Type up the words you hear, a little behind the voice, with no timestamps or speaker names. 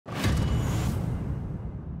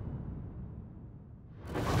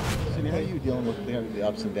are you dealing with the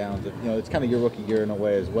ups and downs? It's kind of your rookie year in a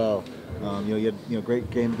way as well. You had great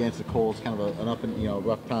game against the Colts, kind of an up and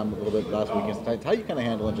rough time a little bit last week against the Titans. How are you kind of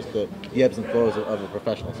handling just the ebbs and flows of a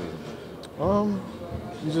professional season?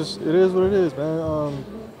 It is what it is, man.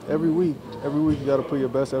 Every week you got to put your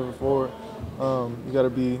best effort forward. You got to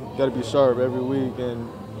be sharp every week, and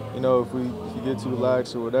if you get too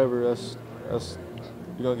lax or whatever, that's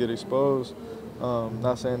you're gonna get exposed.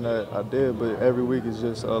 Not saying that I did, but every week is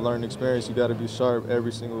just a learning experience. You got to be sharp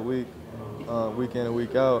every single week, week in and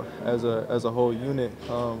week out, as a whole unit.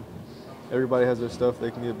 Everybody has their stuff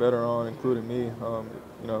they can get better on, including me.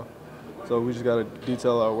 So we just got to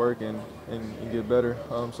detail our work and get better.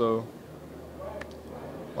 So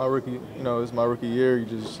my rookie, it's my rookie year. You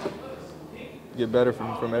just get better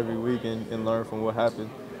from every week and learn from what happened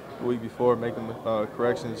the week before, make them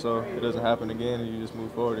corrections so it doesn't happen again, and you just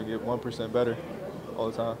move forward and get 1% better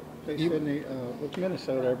all the time. Hey, Sidney, with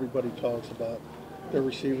Minnesota, everybody talks about their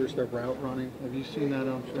receivers, their route running. Have you seen that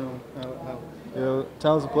on film? Yeah,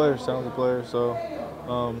 talented players. So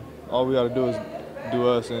all we got to do is do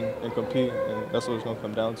us and compete, and that's what it's going to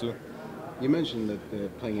come down to. You mentioned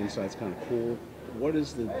that playing inside is kind of cool. What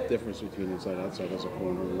is the difference between inside and outside as a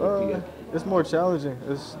corner? It's more challenging.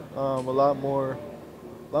 It's a lot more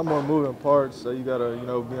moving parts. So you gotta be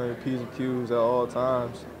on your P's and Q's at all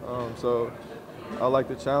times. So I like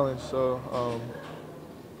the challenge. So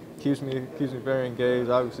keeps me very engaged.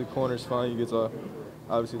 Obviously, corner's fun. You get to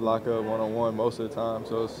obviously lock up one-on-one most of the time.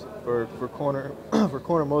 So it's for corner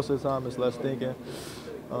most of the time it's less thinking.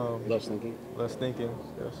 Less thinking. Less thinking.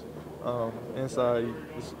 Yes. Inside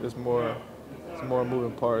it's more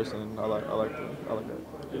moving parts, and I like that.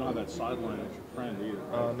 You don't have that sideline as your friend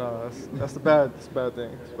either. No, that's the bad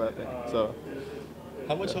thing. It's a bad thing. So.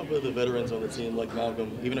 How much help are the veterans on the team, like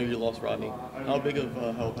Malcolm, even though you lost Rodney? How big of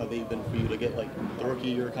help have they been for you to get the rookie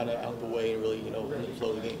year kind of out the way and really,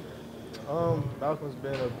 flow the game? Malcolm's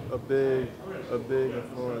been a big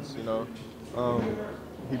influence.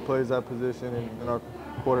 He plays that position in our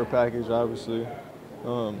quarter package, obviously.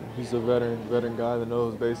 He's a veteran guy that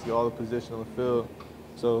knows basically all the position on the field.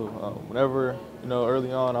 So whenever,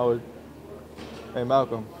 early on, I would, hey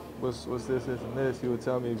Malcolm, what's this, and this? He would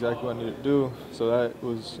tell me exactly what I needed to do. So that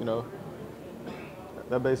was,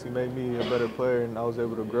 that basically made me a better player, and I was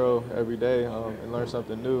able to grow every day and learn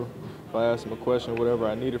something new. If I asked him a question, whatever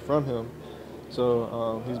I needed from him.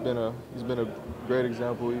 So he's been a great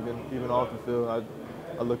example, even off the field.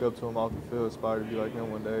 I look up to him off the field, aspire to be like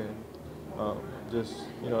him one day, and just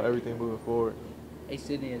everything moving forward. Hey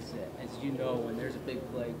Sidney, as you know, when there's a big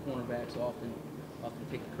play, cornerbacks often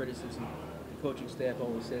take the criticism. The coaching staff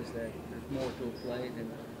always says that there's more to a play than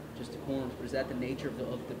just the corners. But is that the nature of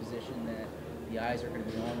the position, that the eyes are going to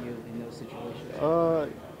be on you in those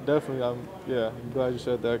situations? Definitely. I'm glad you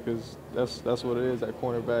said that, because that's what it is at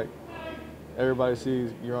cornerback. Everybody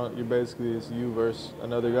sees you're basically, it's you versus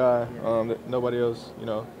another guy. Nobody else,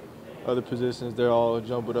 other positions, they're all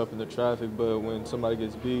jumbled up in the traffic. But when somebody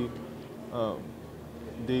gets beat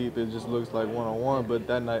deep, it just looks like one-on-one. But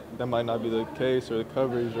that might not be the case, or the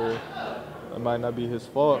coverage, or it might not be his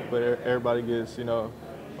fault. But everybody gets,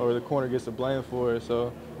 or the corner gets the blame for it.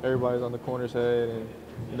 So everybody's on the corner's head, and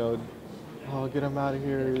oh, get him out of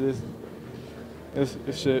here.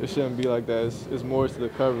 It shouldn't be like that. It's more to the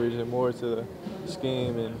coverage and more to the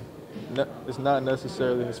scheme, and it's not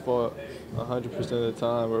necessarily his fault 100% of the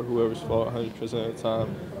time, or whoever's fault 100% of the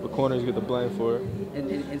time. But corners get the blame for it.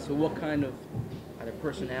 And so what kind of either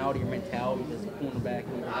personality or mentality does the cornerback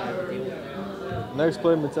have to deal with? Next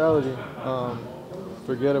play mentality.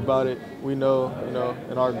 Forget about it. We know,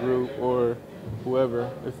 in our group or whoever,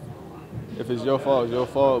 if it's your fault, it's your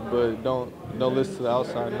fault. But don't listen to the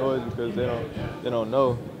outside noise, because they don't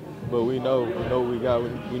know. But we know what we got.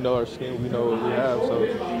 We know our scheme. We know what we have.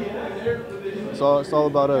 So it's all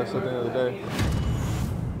about us at the end of the day.